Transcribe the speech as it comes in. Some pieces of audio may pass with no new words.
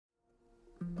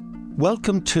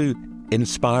Welcome to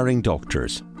Inspiring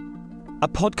Doctors, a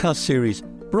podcast series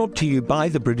brought to you by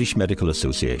the British Medical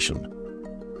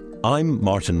Association. I'm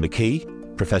Martin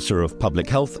McKee, Professor of Public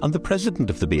Health and the President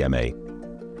of the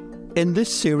BMA. In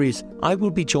this series, I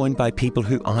will be joined by people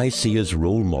who I see as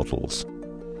role models.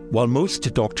 While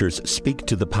most doctors speak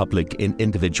to the public in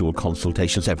individual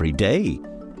consultations every day,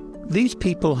 these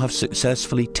people have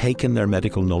successfully taken their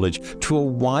medical knowledge to a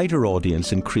wider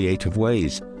audience in creative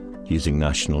ways, using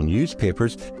national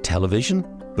newspapers, television,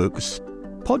 books,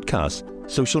 podcasts,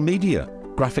 social media,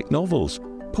 graphic novels,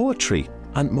 poetry,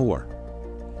 and more.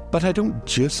 But I don't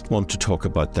just want to talk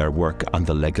about their work and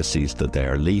the legacies that they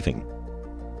are leaving.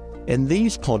 In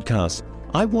these podcasts,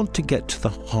 I want to get to the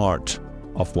heart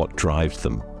of what drives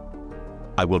them.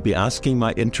 I will be asking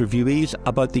my interviewees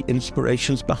about the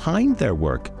inspirations behind their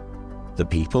work, the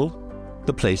people,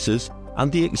 the places,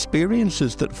 and the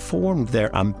experiences that formed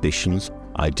their ambitions,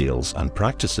 ideals, and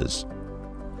practices.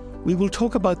 We will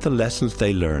talk about the lessons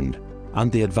they learned and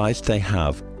the advice they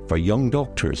have for young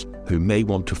doctors who may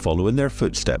want to follow in their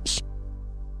footsteps.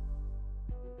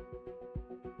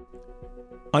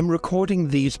 I'm recording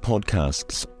these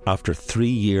podcasts after 3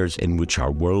 years in which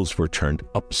our worlds were turned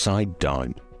upside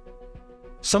down.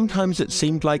 Sometimes it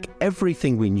seemed like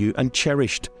everything we knew and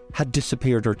cherished had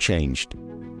disappeared or changed.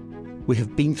 We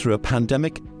have been through a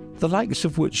pandemic, the likes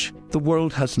of which the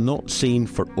world has not seen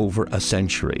for over a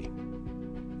century.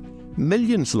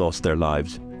 Millions lost their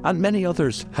lives, and many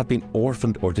others have been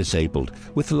orphaned or disabled,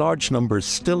 with large numbers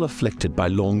still afflicted by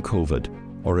long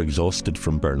COVID or exhausted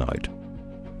from burnout.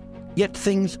 Yet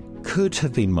things could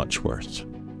have been much worse.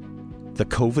 The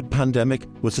COVID pandemic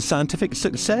was a scientific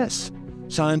success.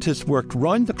 Scientists worked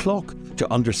round the clock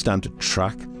to understand,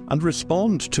 track, and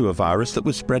respond to a virus that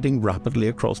was spreading rapidly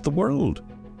across the world.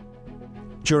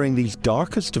 During these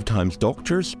darkest of times,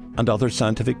 doctors and other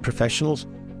scientific professionals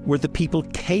were the people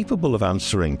capable of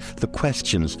answering the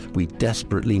questions we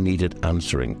desperately needed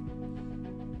answering.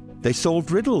 They solved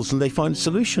riddles and they found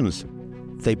solutions.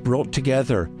 They brought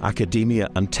together academia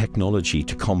and technology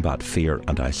to combat fear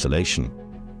and isolation.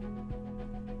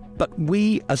 But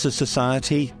we as a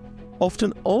society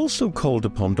often also called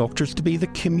upon doctors to be the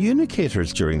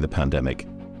communicators during the pandemic.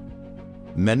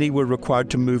 Many were required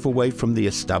to move away from the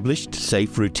established,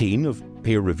 safe routine of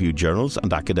peer-reviewed journals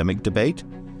and academic debate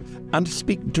and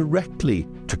speak directly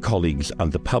to colleagues and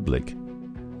the public.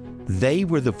 They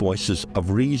were the voices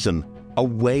of reason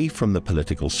away from the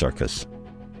political circus,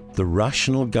 the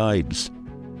rational guides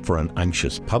for an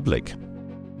anxious public.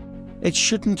 It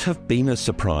shouldn't have been a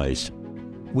surprise.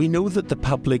 We know that the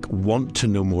public want to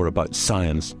know more about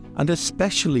science and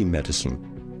especially medicine.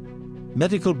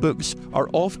 Medical books are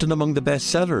often among the best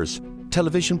sellers.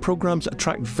 Television programmes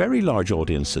attract very large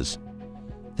audiences.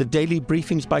 The daily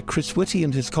briefings by Chris Whitty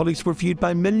and his colleagues were viewed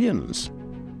by millions.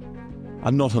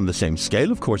 And not on the same scale,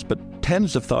 of course, but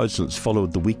tens of thousands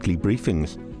followed the weekly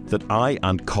briefings that I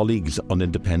and colleagues on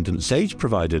Independent Sage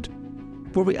provided,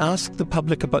 where we asked the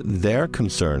public about their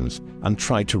concerns and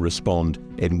tried to respond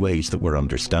in ways that were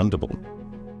understandable.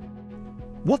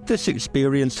 What this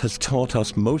experience has taught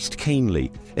us most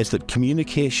keenly is that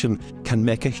communication can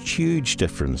make a huge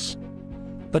difference.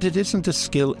 But it isn't a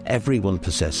skill everyone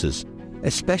possesses,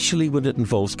 especially when it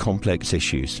involves complex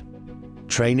issues.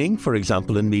 Training, for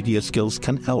example, in media skills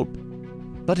can help,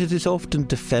 but it is often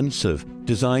defensive,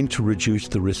 designed to reduce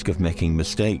the risk of making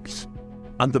mistakes.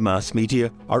 And the mass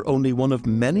media are only one of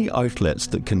many outlets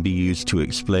that can be used to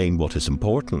explain what is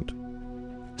important.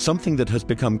 Something that has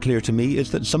become clear to me is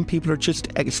that some people are just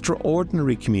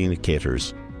extraordinary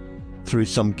communicators. Through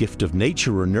some gift of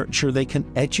nature or nurture, they can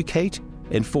educate,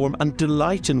 inform, and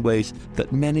delight in ways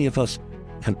that many of us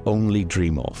can only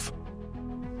dream of.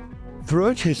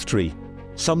 Throughout history,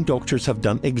 some doctors have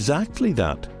done exactly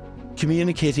that,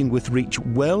 communicating with reach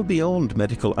well beyond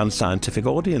medical and scientific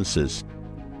audiences.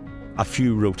 A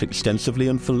few wrote extensively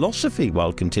on philosophy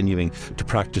while continuing to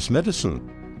practice medicine.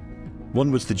 One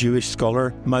was the Jewish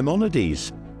scholar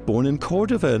Maimonides, born in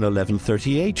Cordova in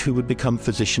 1138, who would become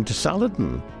physician to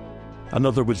Saladin.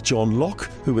 Another was John Locke,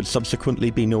 who would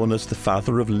subsequently be known as the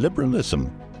father of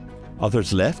liberalism.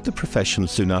 Others left the profession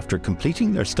soon after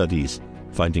completing their studies,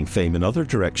 finding fame in other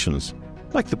directions,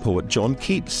 like the poet John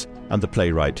Keats and the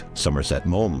playwright Somerset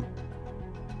Maugham.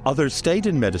 Others stayed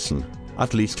in medicine,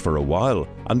 at least for a while,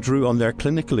 and drew on their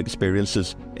clinical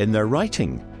experiences in their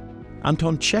writing.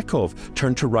 Anton Chekhov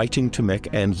turned to writing to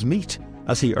make ends meet,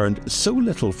 as he earned so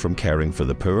little from caring for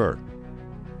the poor.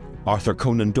 Arthur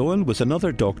Conan Doyle was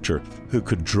another doctor who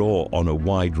could draw on a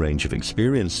wide range of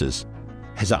experiences.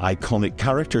 His iconic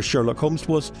character Sherlock Holmes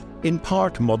was in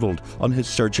part modelled on his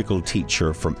surgical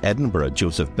teacher from Edinburgh,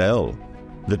 Joseph Bell.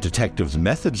 The detective's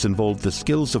methods involved the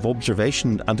skills of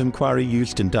observation and inquiry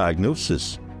used in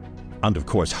diagnosis. And of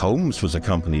course, Holmes was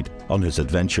accompanied on his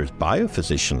adventures by a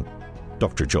physician,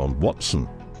 Dr. John Watson.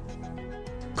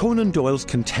 Conan Doyle's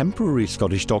contemporary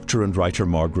Scottish doctor and writer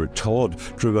Margaret Todd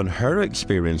drew on her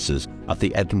experiences at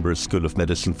the Edinburgh School of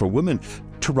Medicine for Women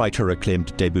to write her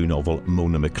acclaimed debut novel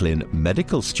Mona McLean,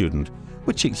 Medical Student,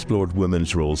 which explored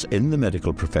women's roles in the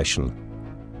medical profession.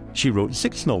 She wrote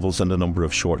 6 novels and a number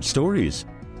of short stories,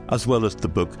 as well as the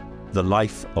book The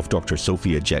Life of Dr.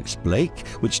 Sophia Jex-Blake,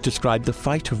 which described the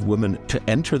fight of women to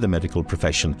enter the medical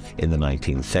profession in the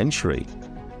 19th century.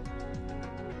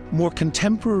 More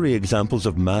contemporary examples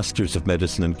of masters of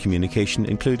medicine and communication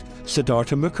include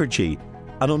Siddhartha Mukherjee,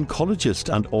 an oncologist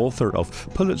and author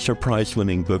of Pulitzer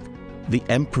Prize-winning book The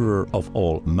Emperor of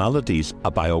All Maladies,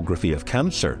 a biography of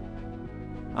cancer,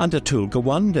 and Atul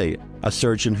Gawande, a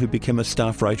surgeon who became a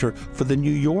staff writer for The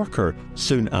New Yorker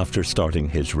soon after starting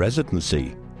his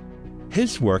residency.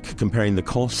 His work comparing the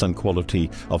costs and quality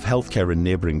of healthcare in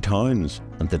neighbouring towns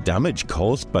and the damage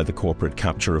caused by the corporate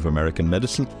capture of American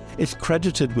medicine is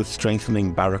credited with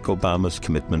strengthening Barack Obama's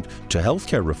commitment to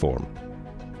healthcare reform.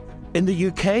 In the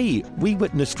UK, we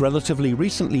witnessed relatively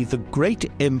recently the great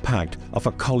impact of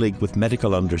a colleague with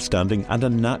medical understanding and a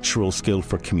natural skill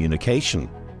for communication.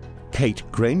 Kate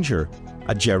Granger,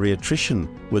 a geriatrician,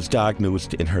 was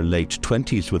diagnosed in her late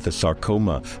 20s with a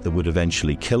sarcoma that would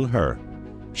eventually kill her.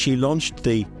 She launched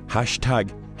the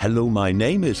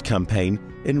 #HelloMyNameIs campaign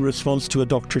in response to a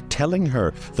doctor telling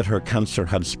her that her cancer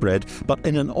had spread, but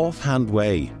in an offhand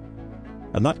way.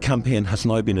 And that campaign has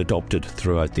now been adopted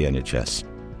throughout the NHS.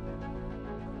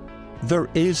 There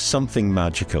is something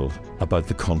magical about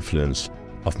the confluence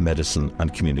of medicine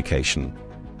and communication.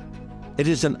 It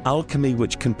is an alchemy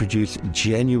which can produce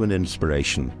genuine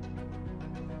inspiration.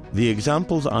 The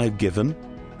examples I've given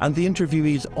and the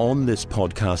interviewees on this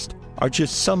podcast are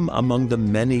just some among the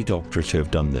many doctors who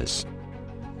have done this.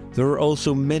 There are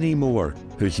also many more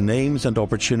whose names and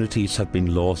opportunities have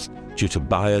been lost due to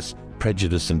bias,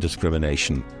 prejudice and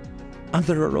discrimination. And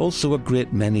there are also a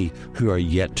great many who are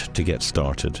yet to get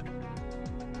started.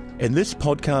 In this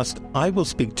podcast, I will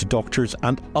speak to doctors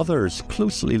and others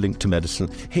closely linked to medicine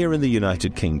here in the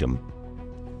United Kingdom.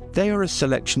 They are a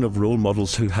selection of role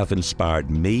models who have inspired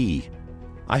me.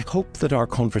 I hope that our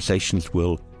conversations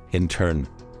will, in turn,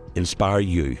 inspire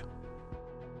you.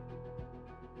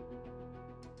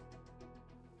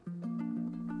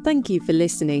 Thank you for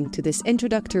listening to this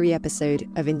introductory episode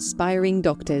of Inspiring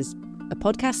Doctors, a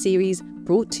podcast series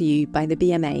brought to you by the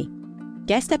BMA.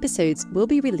 Guest episodes will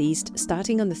be released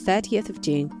starting on the 30th of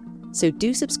June, so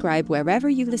do subscribe wherever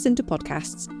you listen to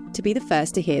podcasts to be the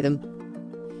first to hear them.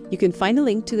 You can find a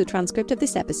link to the transcript of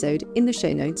this episode in the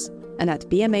show notes and at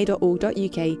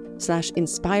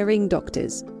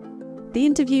bma.org.uk/inspiringdoctors. The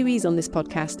interviewees on this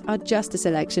podcast are just a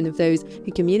selection of those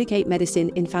who communicate medicine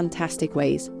in fantastic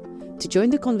ways. To join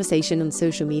the conversation on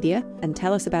social media and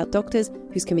tell us about doctors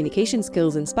whose communication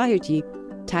skills inspired you,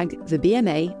 tag the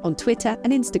BMA on Twitter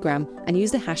and Instagram and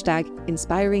use the hashtag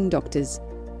InspiringDoctors.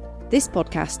 This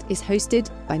podcast is hosted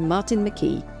by Martin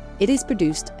McKee. It is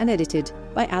produced and edited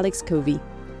by Alex Covey.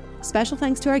 Special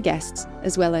thanks to our guests,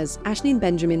 as well as Aisling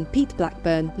Benjamin, Pete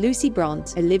Blackburn, Lucy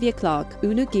Brandt, Olivia Clark,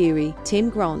 Una Geary, Tim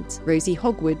Grant, Rosie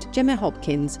Hogwood, Gemma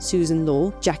Hopkins, Susan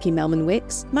Law, Jackie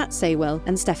Melman-Wicks, Matt Saywell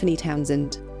and Stephanie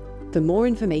Townsend. For more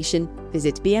information,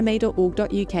 visit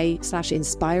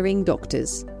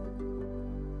bma.org.uk/inspiringdoctors.